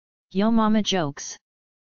Yo mama jokes.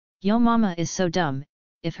 Yo mama is so dumb,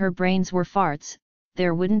 if her brains were farts,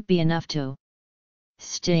 there wouldn't be enough to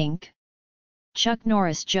stink. Chuck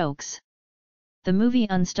Norris jokes. The movie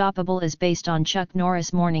Unstoppable is based on Chuck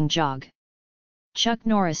Norris' morning jog. Chuck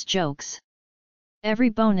Norris jokes. Every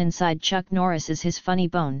bone inside Chuck Norris is his funny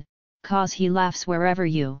bone, 'cause he laughs wherever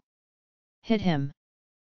you hit him.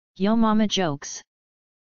 Yo mama jokes.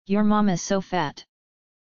 Your mama's so fat.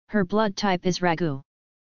 Her blood type is ragu.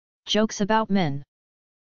 Jokes about men.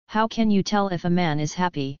 How can you tell if a man is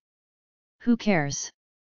happy? Who cares?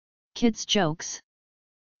 Kids jokes.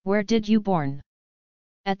 Where did you born?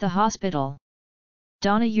 At the hospital.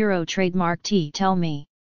 Donna Euro trademark T tell me.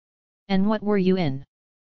 And what were you in?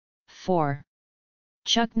 4.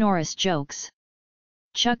 Chuck Norris jokes.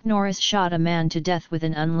 Chuck Norris shot a man to death with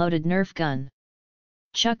an unloaded Nerf gun.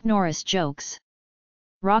 Chuck Norris jokes.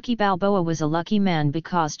 Rocky Balboa was a lucky man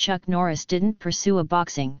because Chuck Norris didn't pursue a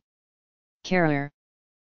boxing career.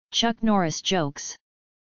 Chuck Norris jokes.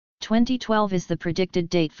 2012 is the predicted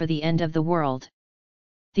date for the end of the world.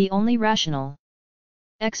 The only rational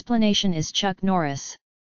explanation is Chuck Norris.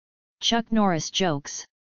 Chuck Norris jokes.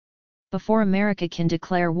 Before America can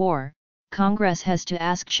declare war, Congress has to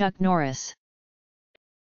ask Chuck Norris.